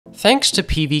Thanks to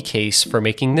PV Case for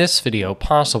making this video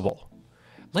possible.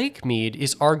 Lake Mead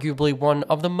is arguably one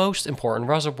of the most important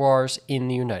reservoirs in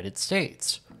the United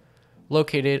States.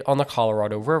 Located on the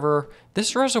Colorado River,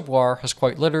 this reservoir has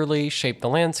quite literally shaped the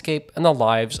landscape and the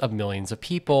lives of millions of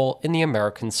people in the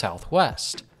American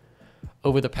Southwest.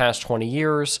 Over the past 20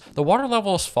 years, the water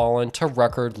level has fallen to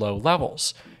record low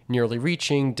levels, nearly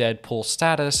reaching dead pool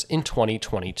status in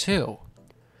 2022.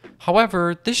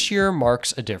 However, this year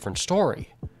marks a different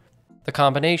story. The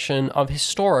combination of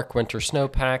historic winter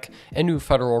snowpack and new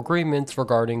federal agreements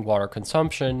regarding water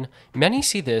consumption, many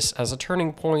see this as a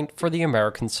turning point for the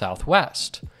American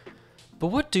Southwest. But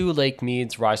what do Lake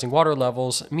Mead's rising water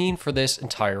levels mean for this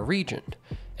entire region?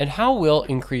 And how will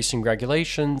increasing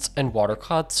regulations and water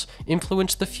cuts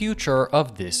influence the future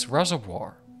of this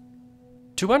reservoir?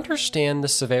 To understand the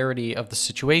severity of the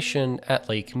situation at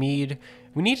Lake Mead,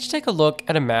 we need to take a look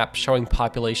at a map showing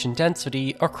population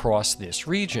density across this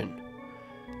region.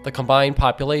 The combined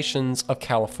populations of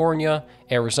California,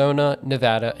 Arizona,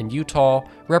 Nevada, and Utah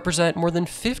represent more than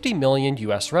 50 million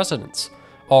U.S. residents,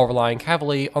 all relying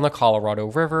heavily on the Colorado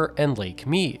River and Lake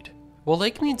Mead. While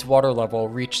Lake Mead's water level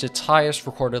reached its highest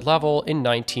recorded level in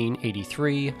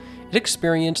 1983, it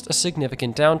experienced a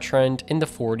significant downtrend in the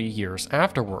 40 years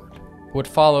afterward. What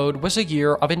followed was a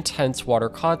year of intense water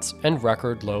cuts and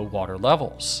record low water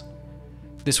levels.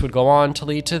 This would go on to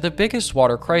lead to the biggest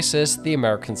water crisis the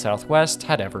American Southwest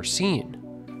had ever seen.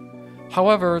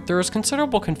 However, there is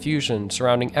considerable confusion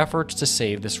surrounding efforts to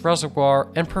save this reservoir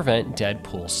and prevent dead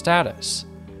pool status.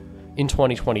 In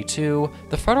 2022,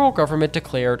 the federal government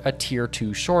declared a Tier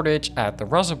 2 shortage at the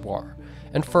reservoir,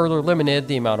 and further limited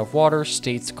the amount of water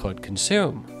states could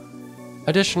consume.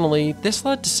 Additionally, this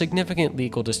led to significant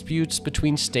legal disputes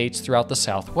between states throughout the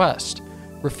Southwest,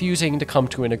 refusing to come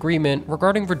to an agreement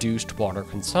regarding reduced water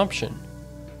consumption.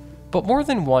 But more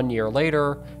than 1 year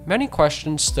later, many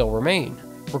questions still remain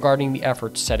regarding the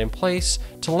efforts set in place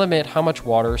to limit how much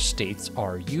water states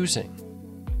are using.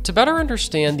 To better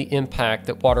understand the impact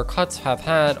that water cuts have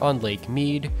had on Lake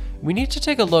Mead, we need to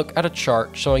take a look at a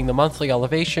chart showing the monthly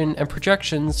elevation and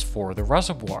projections for the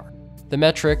reservoir. The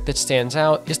metric that stands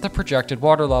out is the projected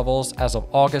water levels as of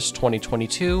August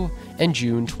 2022 and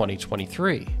June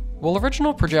 2023. While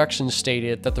original projections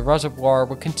stated that the reservoir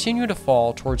would continue to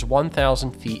fall towards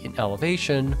 1,000 feet in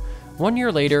elevation, 1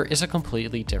 year later is a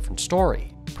completely different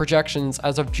story. Projections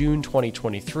as of June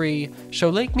 2023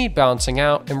 show Lake Mead bouncing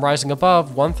out and rising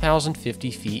above 1,050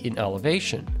 feet in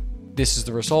elevation. This is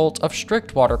the result of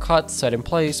strict water cuts set in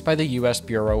place by the U.S.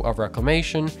 Bureau of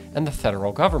Reclamation and the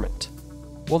federal government.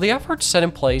 While the efforts set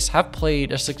in place have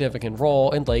played a significant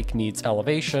role in Lake Mead's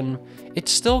elevation, it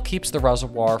still keeps the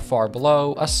reservoir far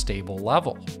below a stable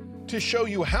level. To show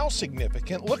you how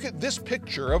significant, look at this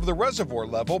picture of the reservoir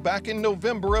level back in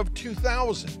November of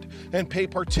 2000 and pay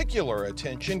particular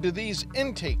attention to these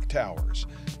intake towers.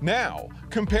 Now,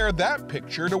 compare that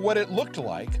picture to what it looked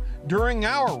like during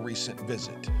our recent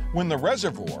visit, when the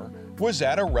reservoir was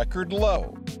at a record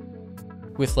low.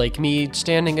 With Lake Mead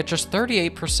standing at just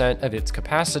 38% of its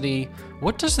capacity,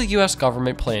 what does the US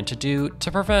government plan to do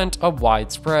to prevent a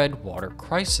widespread water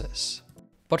crisis?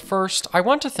 But first, I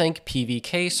want to thank PV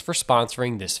Case for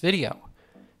sponsoring this video.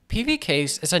 PV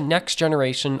Case is a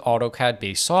next-generation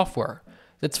AutoCAD-based software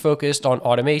that's focused on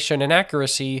automation and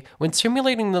accuracy when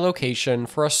simulating the location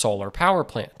for a solar power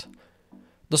plant.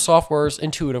 The software's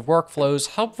intuitive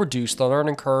workflows help reduce the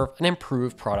learning curve and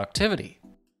improve productivity.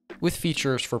 With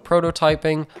features for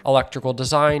prototyping, electrical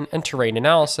design, and terrain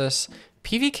analysis,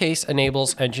 PV Case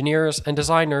enables engineers and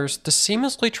designers to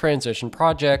seamlessly transition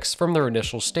projects from their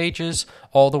initial stages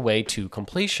all the way to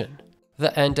completion.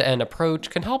 The end-to-end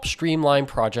approach can help streamline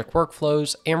project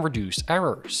workflows and reduce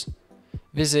errors.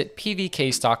 Visit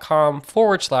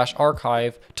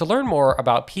pvcase.com/archive to learn more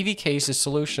about PV Case's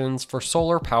solutions for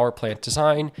solar power plant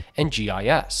design and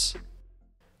GIS.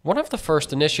 One of the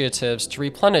first initiatives to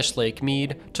replenish Lake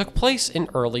Mead took place in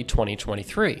early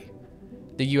 2023.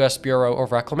 The U.S. Bureau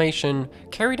of Reclamation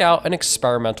carried out an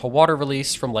experimental water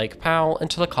release from Lake Powell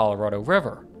into the Colorado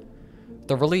River.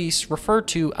 The release, referred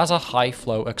to as a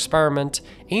high-flow experiment,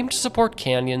 aimed to support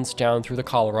canyons down through the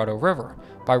Colorado River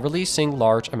by releasing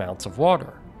large amounts of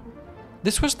water.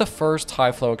 This was the first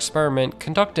high-flow experiment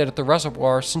conducted at the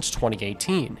reservoir since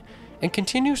 2018, and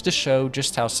continues to show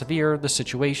just how severe the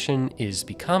situation is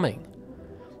becoming.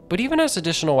 But even as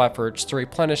additional efforts to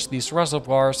replenish these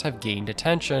reservoirs have gained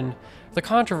attention, the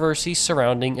controversy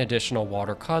surrounding additional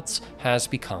water cuts has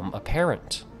become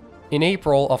apparent. In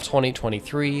April of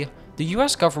 2023, the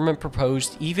US government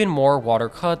proposed even more water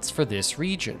cuts for this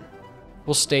region.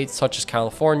 While states such as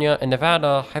California and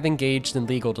Nevada have engaged in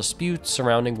legal disputes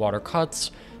surrounding water cuts,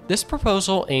 This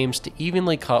proposal aims to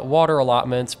evenly cut water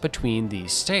allotments between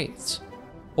these states.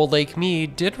 While Lake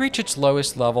Mead did reach its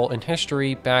lowest level in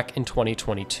history back in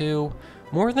 2022,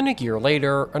 more than a year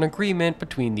later, an agreement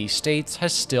between these states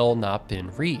has still not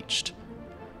been reached.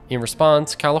 In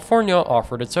response, California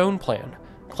offered its own plan,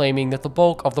 claiming that the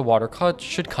bulk of the water cuts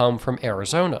should come from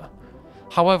Arizona.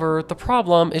 However, the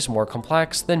problem is more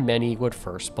complex than many would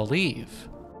first believe.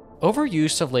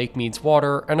 Overuse of Lake Mead's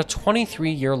water and a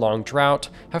 23-year-long drought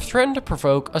have threatened to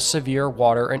provoke a severe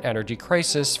water and energy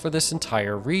crisis for this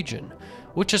entire region,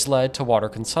 which has led to water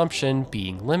consumption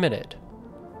being limited.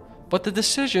 But the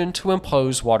decision to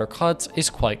impose water cuts is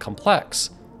quite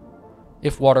complex.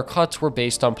 If water cuts were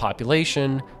based on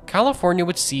population, California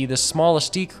would see the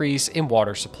smallest decrease in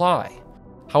water supply.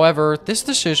 However, this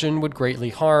decision would greatly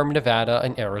harm Nevada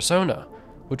and Arizona,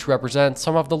 which represent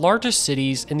some of the largest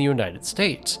cities in the United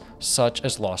States, such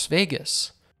as Las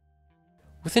Vegas.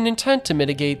 With an intent to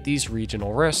mitigate these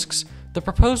regional risks, the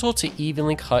proposal to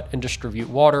evenly cut and distribute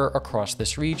water across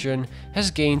this region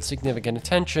has gained significant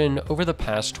attention over the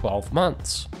past 12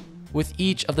 months. With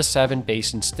each of the 7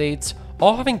 basin states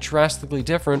all having drastically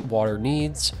different water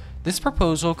needs, this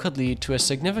proposal could lead to a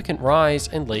significant rise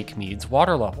in Lake Mead's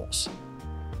water levels.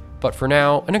 But for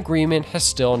now, an agreement has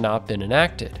still not been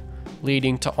enacted,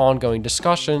 leading to ongoing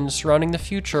discussions surrounding the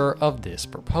future of this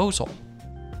proposal.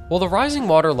 While the rising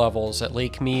water levels at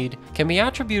Lake Mead can be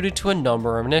attributed to a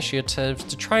number of initiatives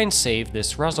to try and save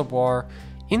this reservoir,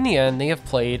 in the end they have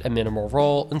played a minimal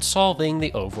role in solving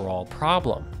the overall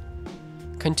problem.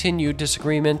 Continued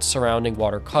disagreements surrounding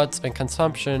water cuts and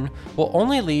consumption will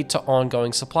only lead to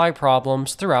ongoing supply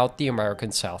problems throughout the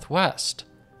American Southwest.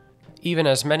 Even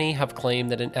as many have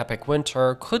claimed that an epic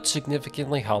winter could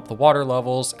significantly help the water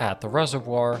levels at the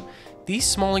reservoir, these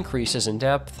small increases in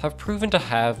depth have proven to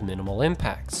have minimal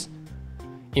impacts.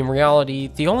 In reality,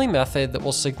 the only method that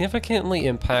will significantly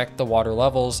impact the water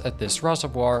levels at this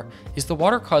reservoir is the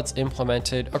water cuts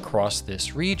implemented across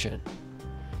this region.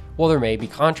 While there may be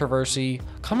controversy,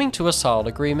 coming to a solid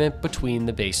agreement between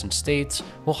the basin states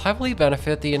will heavily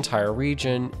benefit the entire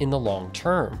region in the long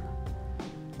term.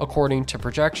 According to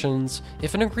projections,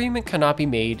 if an agreement cannot be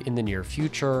made in the near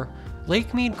future,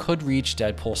 Lake Mead could reach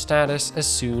dead pool status as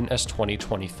soon as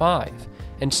 2025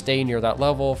 and stay near that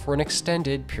level for an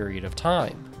extended period of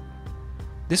time.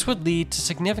 This would lead to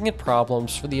significant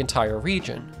problems for the entire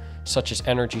region, such as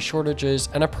energy shortages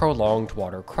and a prolonged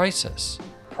water crisis.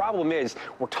 Problem is,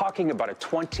 we're talking about a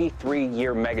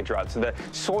 23-year mega drought, so the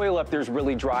soil up there is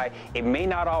really dry. It may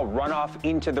not all run off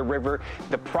into the river.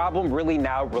 The problem really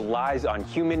now relies on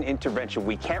human intervention.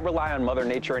 We can't rely on Mother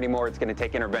Nature anymore. It's going to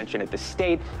take intervention at the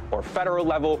state or federal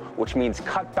level, which means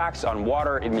cutbacks on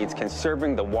water. It means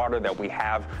conserving the water that we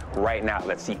have right now.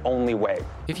 That's the only way.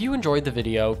 If you enjoyed the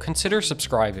video, consider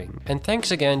subscribing, and thanks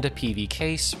again to PV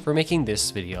Case for making this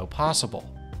video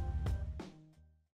possible.